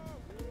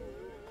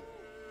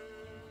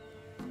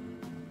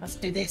 Let's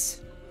do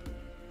this.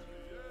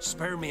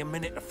 Spare me a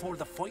minute before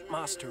the fight,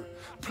 master.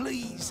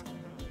 Please.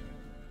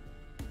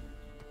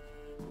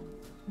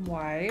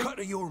 Why? Cut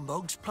of your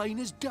mugs plain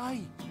as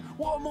day.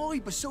 What am I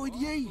beside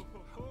ye?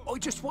 I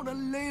just want to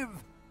live.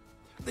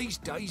 These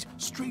days,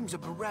 streams are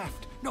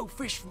bereft. No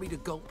fish for me to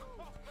gulp.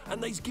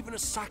 And they's given a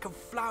sack of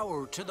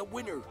flour to the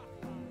winner.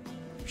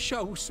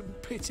 Show some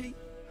pity.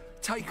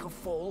 Take a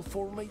fall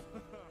for me.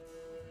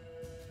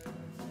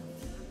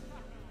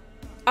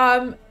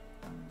 I'm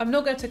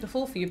not going to take a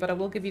fall for you, but I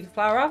will give you the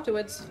flower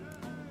afterwards.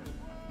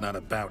 Not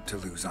about to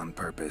lose on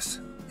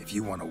purpose. If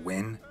you want to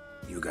win,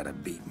 you gotta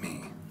beat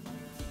me.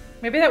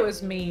 Maybe that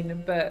was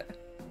mean, but...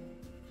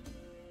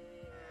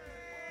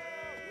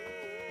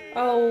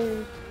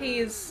 Oh,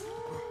 he's...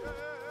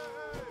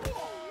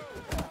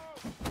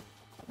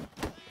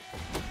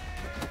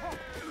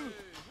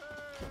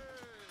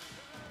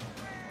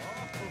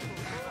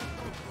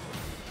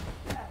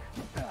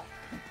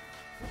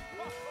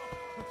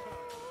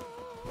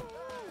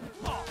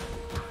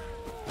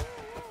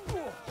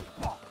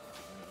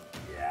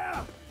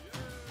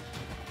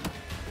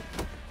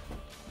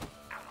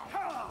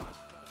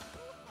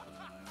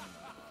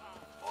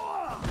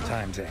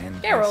 Time to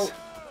end Geralt. this.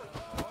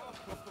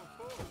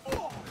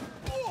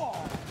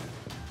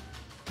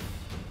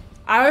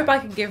 I hope I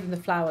can give him the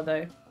flower,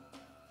 though.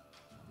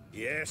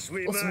 Yes,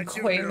 we Or some might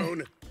have coin.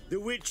 known. The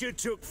Witcher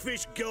took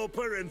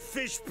Fishgulper and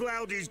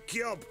fish-ploughed his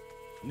gob.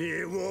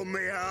 Near warmed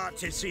me heart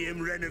to see him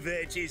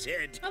renovate his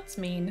head. That's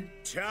mean.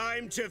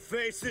 Time to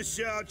face the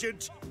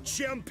sergeant,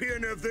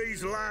 champion of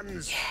these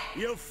lands.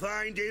 You'll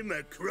find him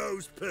at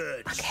Crow's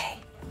Perch. Okay.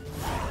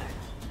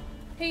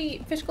 Hey,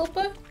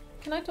 Fishgulper,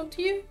 can I talk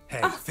to you?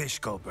 Hey,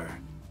 Fishgulper.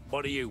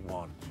 What do you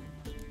want?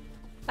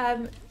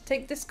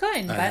 Take this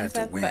coin. I had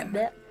to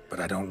win, but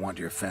I don't want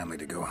your family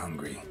to go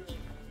hungry.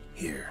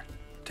 Here,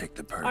 take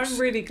the purse. I'm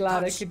really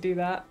glad I could do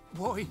that.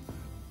 Why,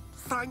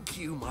 thank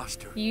you,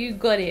 master. You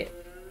got it.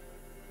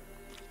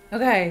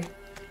 Okay.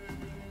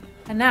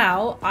 And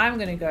now I'm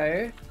gonna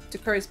go to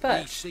Crow's You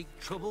Perch. seek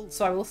trouble?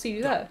 So I will see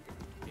you there.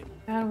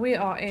 And we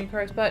are in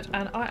Crow's Perch,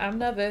 and I am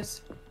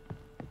nervous.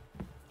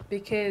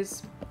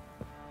 Because...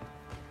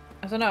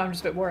 I don't know, I'm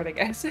just a bit worried, I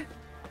guess.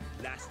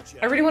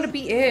 I really want to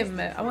beat him.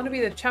 I want to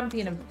be the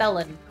champion of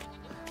Velen.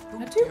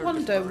 I do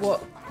wonder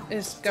what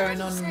is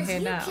going on here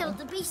You now. killed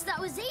the beast that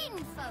was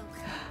eating folk.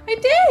 I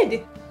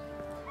did!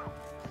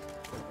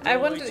 I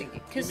wonder,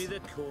 because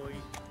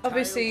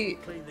obviously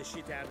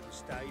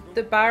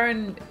the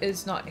Baron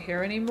is not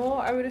here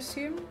anymore, I would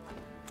assume.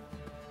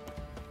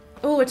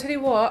 Oh, I tell you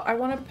what, I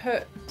want to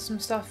put some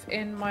stuff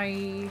in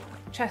my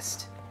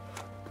chest.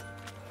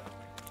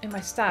 In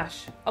my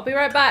stash. I'll be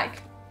right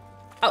back.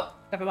 Oh,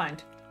 never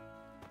mind.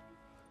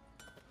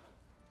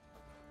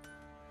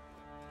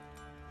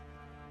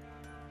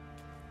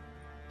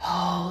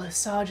 Oh, the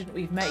sergeant,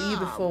 we've met you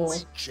before.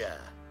 Witcher.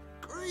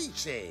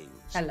 Greetings.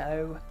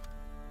 Hello.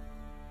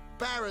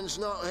 Baron's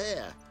not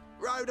here.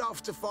 Rode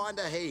off to find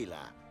a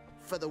healer.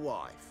 For the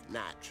wife,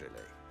 naturally.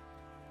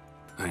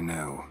 I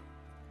know.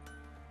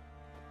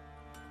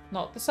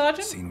 Not the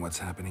sergeant? Seen what's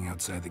happening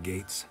outside the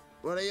gates?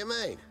 What do you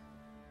mean?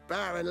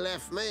 Baron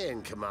left me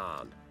in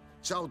command.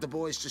 Told the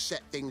boys to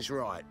set things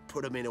right,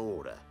 put them in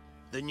order.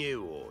 The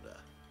new order.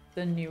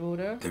 The new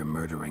order? They're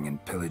murdering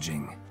and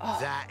pillaging. Oh.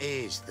 That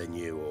is the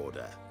new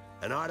order.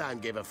 And I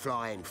don't give a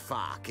flying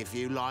fuck if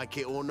you like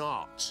it or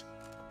not.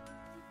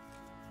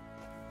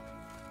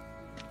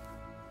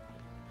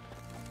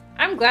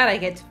 I'm glad I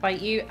get to fight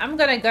you. I'm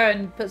gonna go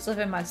and put stuff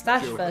in my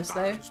stash first,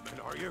 though.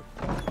 Here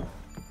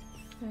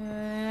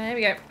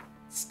we go.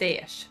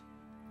 Stash.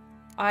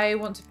 I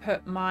want to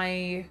put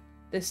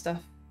this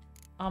stuff.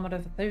 Armor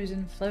of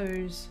 1,000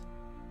 flows.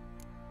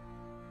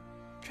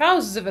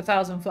 Trousers of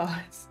 1,000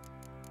 flowers.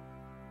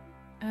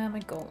 My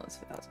gauntlets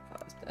of 1,000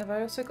 flowers. Have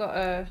I also got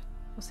a...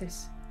 What's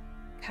this?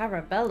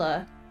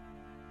 Carabella.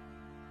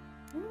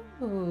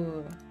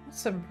 Ooh, that's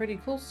some pretty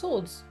cool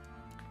swords.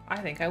 I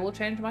think I will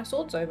change my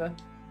swords over.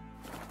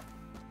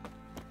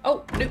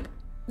 Oh, nope.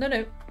 No,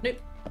 no, nope.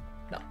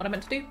 Not what I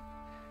meant to do.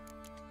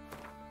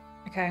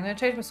 Okay, I'm going to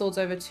change my swords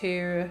over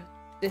to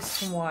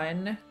this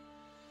one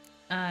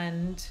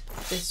and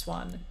this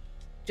one.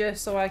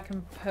 just so I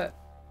can put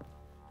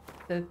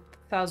the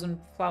 1,000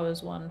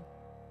 Flowers one,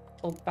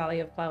 or Valley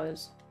of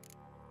Flowers,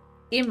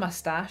 in my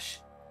stash.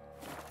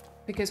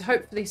 Because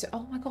hopefully,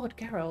 oh my god,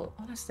 Geralt,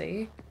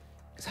 honestly.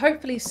 Because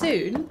hopefully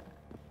soon,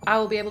 I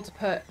will be able to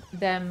put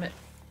them,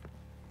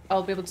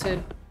 I'll be able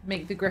to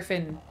make the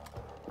Griffin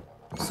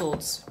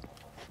swords.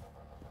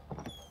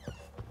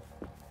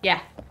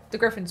 Yeah, the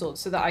Griffin swords,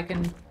 so that I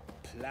can...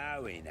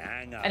 Ploughing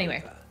hangover.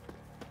 Anyway.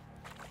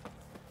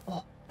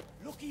 Oh.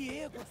 Looky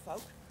here, good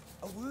folk.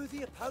 A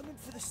worthy opponent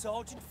for the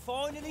sergeant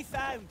finally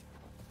found.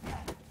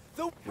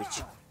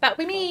 Which? That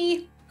be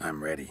me.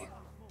 I'm ready.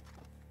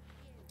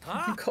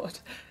 Oh my god.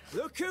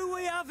 Look who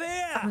we have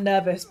here. I'm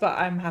nervous, but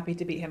I'm happy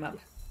to beat him up.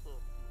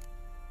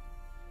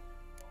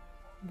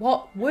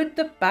 What would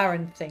the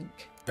Baron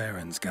think?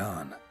 Baron's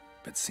gone,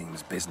 but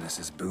seems business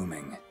is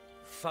booming.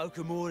 Folk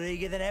are more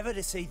eager than ever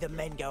to see the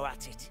men go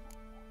at it.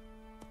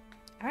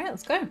 Alright,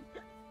 let's go.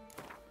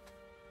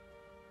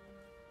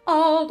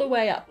 All the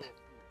way up.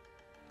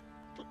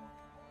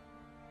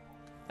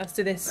 Let's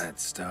do this.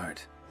 Let's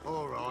start.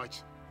 All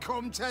right.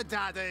 Come to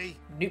daddy.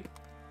 Nope.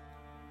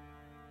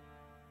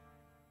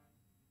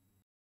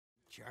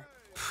 Sure.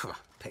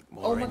 Pick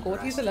more Oh my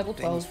god, he's a level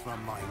 12.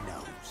 From my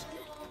nose.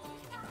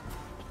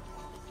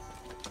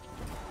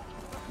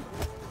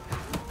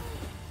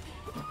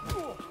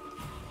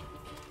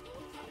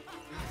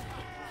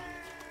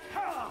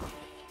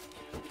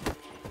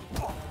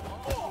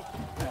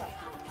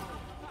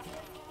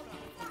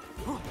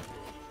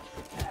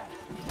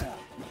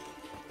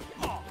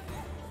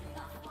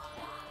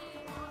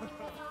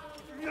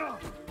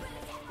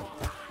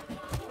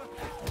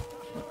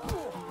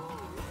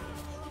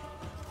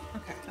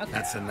 Okay.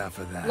 That's enough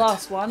of that.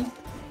 Last one.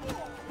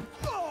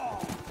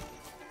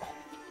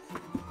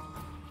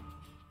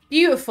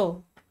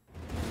 Beautiful.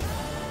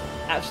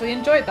 Actually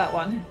enjoyed that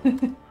one.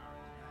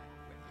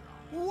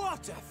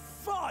 What a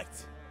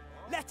fight!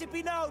 Let it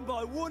be known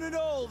by one and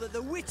all that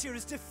the Witcher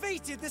has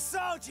defeated the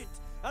Sergeant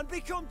and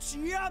become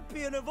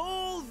champion of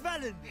all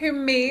Velen. Who,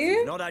 me? If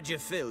you've not had your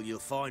fill, you'll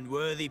find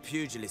worthy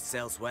pugilists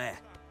elsewhere.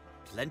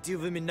 Plenty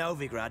of them in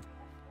Novigrad,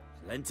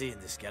 plenty in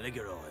the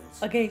Skelliger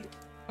Isles. Okay,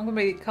 I'm gonna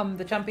become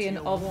the champion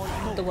of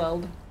the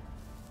world.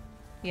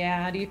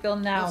 Yeah, how do you feel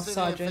now, Nothing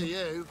Sergeant?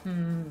 here for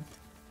you.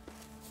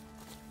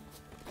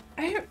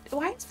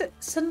 Why is it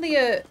suddenly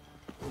a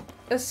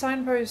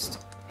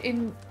signpost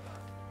in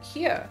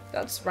here?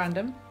 That's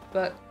random,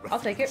 but I'll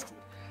take it.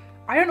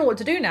 I don't know what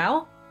to do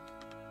now.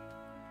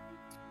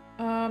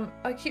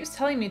 It keeps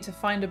telling me to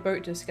find a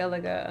boat to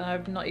Skelliger, and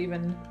I've not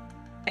even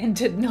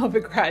entered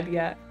Novigrad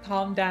yet.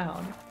 Calm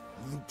down.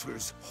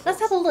 Let's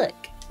have a look.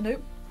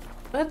 Nope.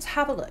 Let's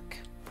have a look.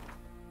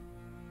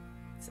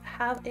 Let's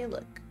have a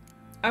look.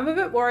 I'm a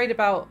bit worried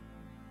about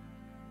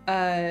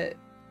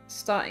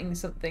starting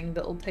something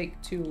that'll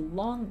take too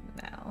long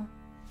now.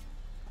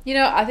 You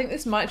know, I think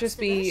this might just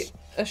be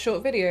a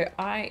short video.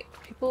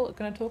 People are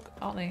gonna talk,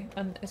 aren't they?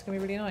 And it's gonna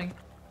be really annoying.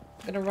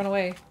 I'm gonna run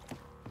away.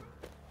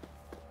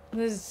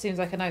 This seems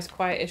like a nice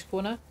quiet-ish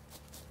corner.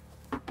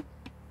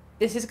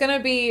 This is gonna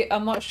be a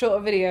much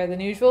shorter video than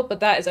usual, but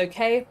that is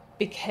okay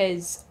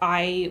because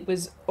I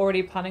was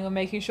already planning on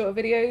making shorter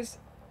videos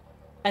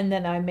and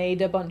then I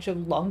made a bunch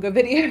of longer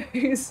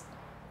videos.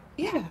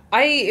 Yeah,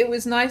 it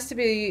was nice to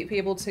be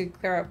able to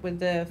clear up with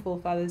the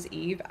Forefather's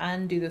Eve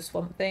and do the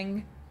Swamp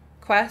Thing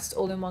quest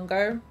all in one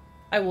go.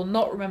 I will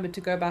not remember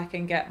to go back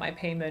and get my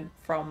payment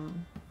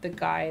from the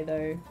guy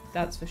though,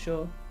 that's for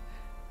sure.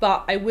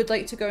 But I would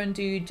like to go and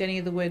do Jenny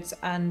of the Woods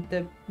and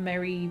the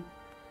Merry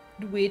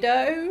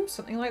Widow,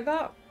 something like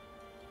that.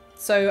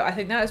 So I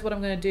think that is what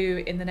I'm going to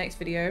do in the next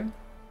video.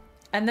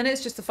 And then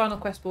it's just the final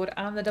quest board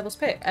and the Devil's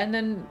Pit. And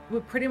then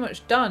we're pretty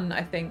much done,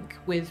 I think,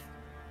 with...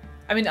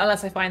 I mean,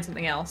 unless I find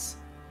something else.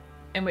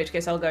 In which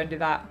case I'll go and do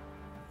that.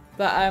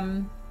 But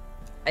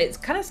it's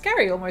kind of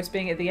scary almost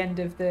being at the end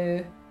of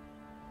the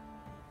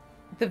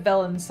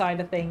Velen side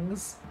of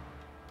things.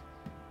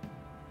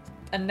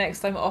 And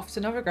next I'm off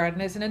to Novigrad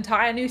and it's an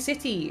entire new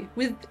city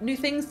with new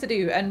things to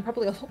do and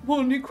probably a lot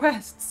more new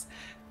quests.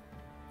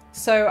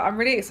 So I'm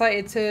really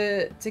excited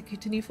to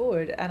continue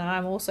forward, and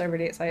I'm also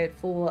really excited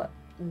for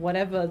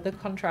whatever the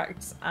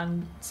contracts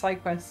and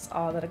side quests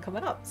are that are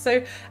coming up.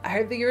 So I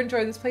hope that you're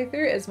enjoying this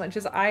playthrough as much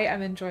as I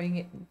am enjoying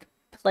it,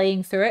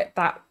 playing through it.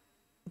 That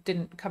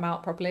didn't come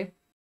out properly.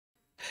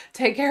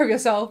 Take care of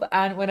yourself,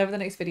 and whenever the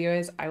next video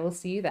is, I will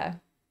see you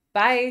there.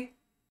 Bye!